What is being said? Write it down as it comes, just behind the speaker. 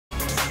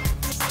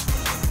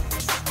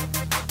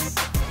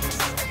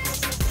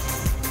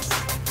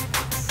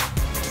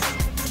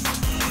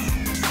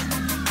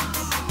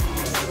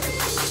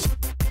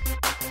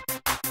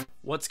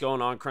What's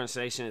going on, Crunch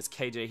Nation? It's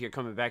KJ here,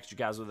 coming back to you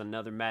guys with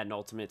another Madden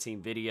Ultimate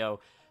Team video.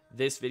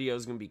 This video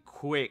is going to be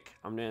quick.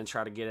 I'm going to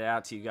try to get it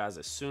out to you guys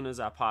as soon as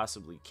I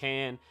possibly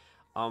can.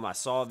 I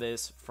saw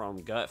this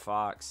from Gut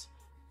Fox.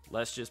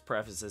 Let's just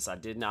preface this. I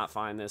did not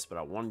find this, but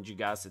I wanted you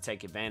guys to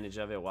take advantage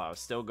of it while it's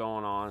still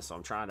going on. So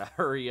I'm trying to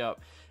hurry up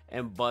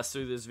and bust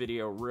through this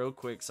video real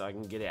quick so I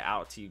can get it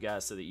out to you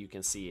guys so that you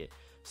can see it.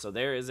 So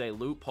there is a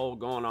loophole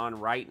going on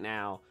right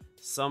now.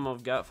 Some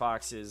of Gut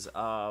Fox's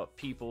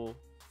people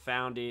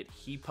found it.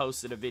 He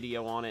posted a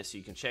video on it, so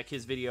you can check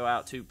his video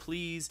out too.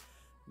 Please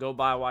go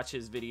by, watch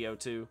his video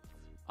too.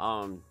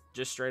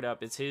 Just straight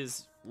up, it's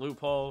his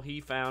loophole.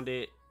 He found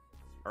it,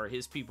 or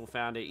his people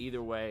found it.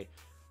 Either way,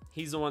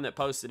 he's the one that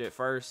posted it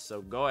first,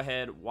 so go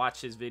ahead,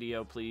 watch his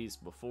video please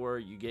before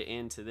you get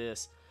into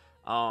this,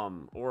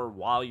 or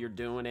while you're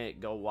doing it,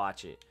 go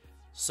watch it.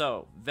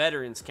 So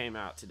veterans came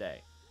out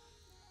today,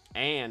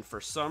 and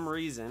for some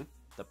reason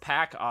the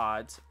pack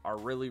odds are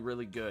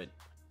really good.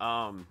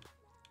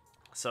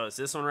 So it's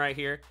this one right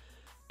here,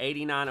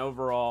 89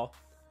 overall.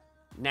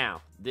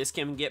 Now, this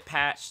can get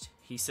patched.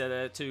 He said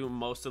that too.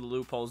 Most of the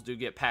loopholes do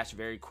get patched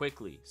very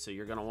quickly. So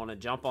you're going to want to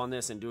jump on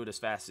this and do it as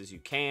fast as you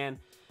can.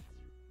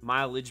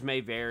 Mileage may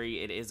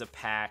vary. It is a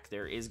pack.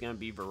 There is going to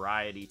be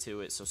variety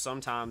to it. So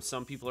sometimes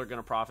some people are going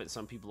to profit,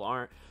 some people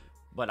aren't.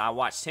 But I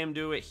watched him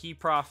do it. He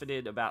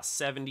profited about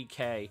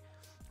 70K.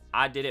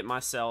 I did it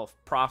myself.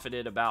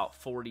 Profited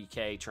about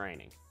 40K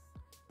training.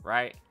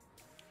 Right?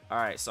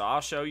 Alright, so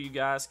I'll show you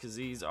guys because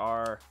these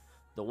are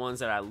the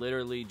ones that I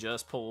literally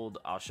just pulled.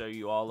 I'll show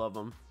you all of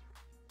them.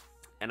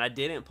 And I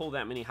didn't pull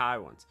that many high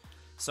ones.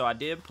 So I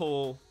did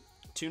pull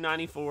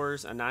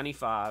 294s, a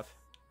 95.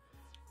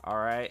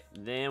 Alright,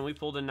 then we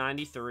pulled a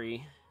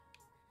 93.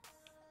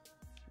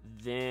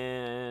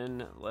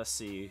 Then, let's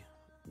see.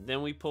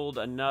 Then we pulled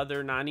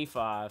another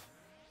 95.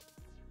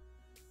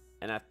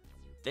 And I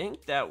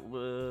think that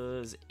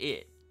was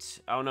it.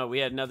 Oh no, we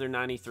had another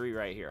 93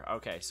 right here.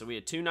 Okay, so we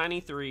had two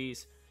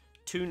 93s.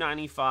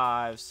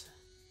 295s.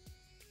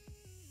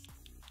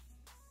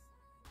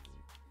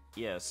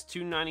 Yes,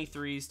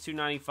 293s,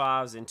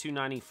 295s, and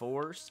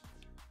 294s.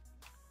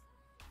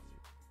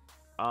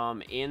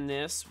 In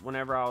this,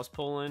 whenever I was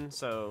pulling,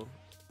 so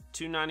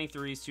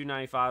 293s,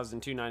 295s,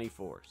 and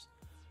 294s.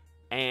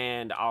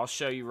 And I'll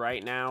show you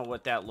right now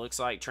what that looks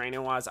like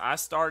training wise. I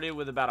started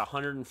with about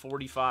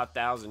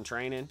 145,000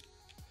 training.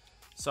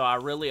 So I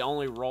really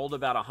only rolled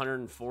about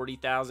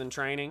 140,000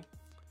 training.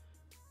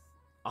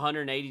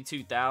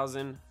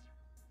 182,000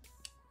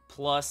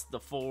 plus the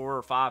 4,000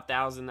 or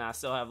 5,000 that I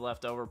still have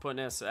left over,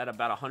 putting us at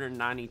about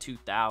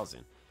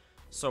 192,000.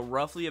 So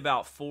roughly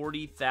about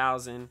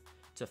 40,000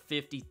 to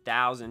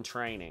 50,000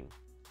 training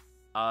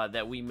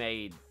that we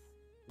made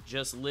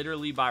just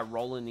literally by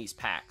rolling these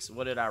packs.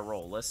 What did I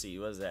roll? Let's see,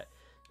 what is that?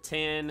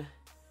 10,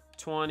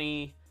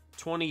 20,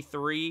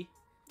 23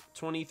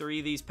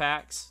 of these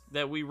packs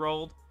that we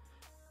rolled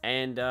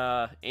and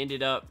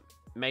ended up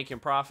making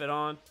profit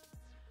on.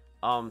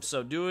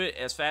 So do it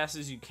as fast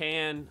as you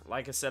can.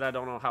 Like I said, I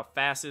don't know how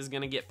fast it's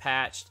going to get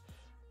patched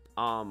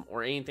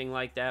or anything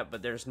like that,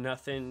 but there's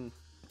nothing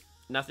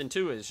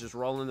to it. It's just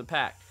rolling the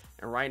pack.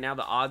 And right now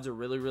the odds are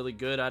really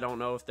good. I don't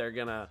know if they're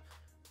going to,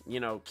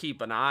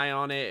 keep an eye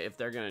on it, if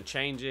they're going to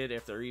change it,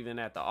 if they're even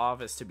at the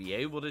office to be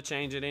able to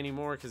change it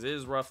anymore, because it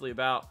is roughly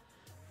about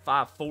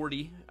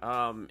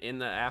 5:40 in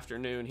the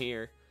afternoon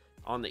here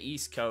on the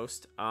East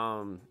Coast.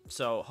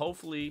 So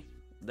hopefully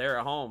they're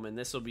at home and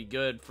this will be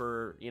good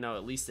for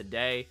at least a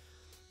day,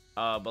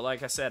 but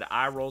like I said,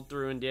 I rolled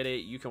through and did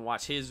it. You can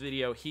watch his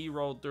video. He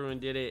rolled through and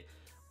did it,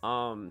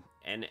 and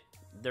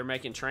they're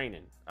making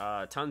training,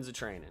 tons of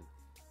training.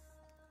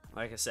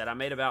 Like I said, I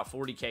made about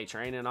 40K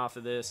training off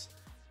of this.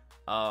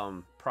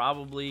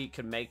 Probably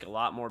could make a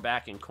lot more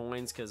back in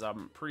coins because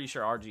I'm pretty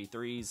sure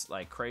RG3's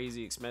like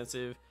crazy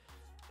expensive,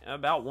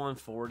 about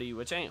 140,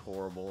 which ain't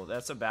horrible.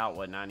 That's about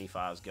what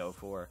 95s go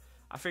for.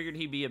 I figured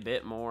he'd be a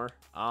bit more,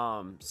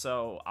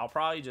 so I'll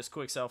probably just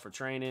quick sell for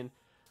training,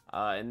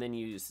 and then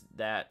use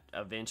that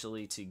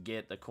eventually to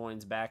get the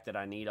coins back that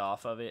I need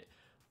off of it.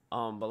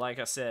 But like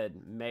I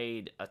said,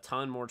 made a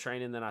ton more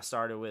training than I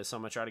started with, so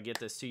I'm going to try to get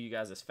this to you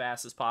guys as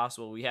fast as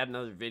possible. We had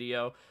another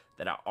video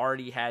that I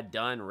already had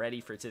done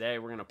ready for today.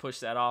 We're going to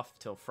push that off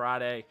till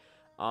Friday,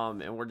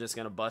 and we're just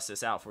going to bust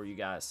this out for you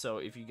guys. So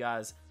if you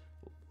guys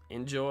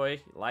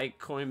enjoy, like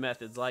coin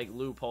methods, like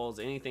loopholes,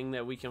 anything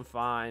that we can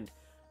find,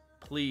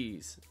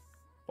 please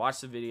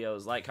watch the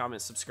videos, like,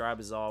 comment, subscribe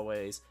as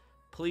always.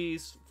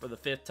 Please, for the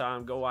 5th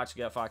time, go watch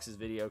Gut Fox's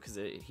video because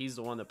he's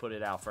the one that put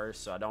it out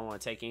first, so I don't want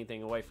to take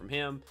anything away from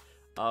him.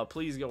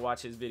 Please go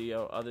watch his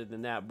video. Other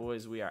than that,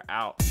 boys, we are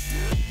out.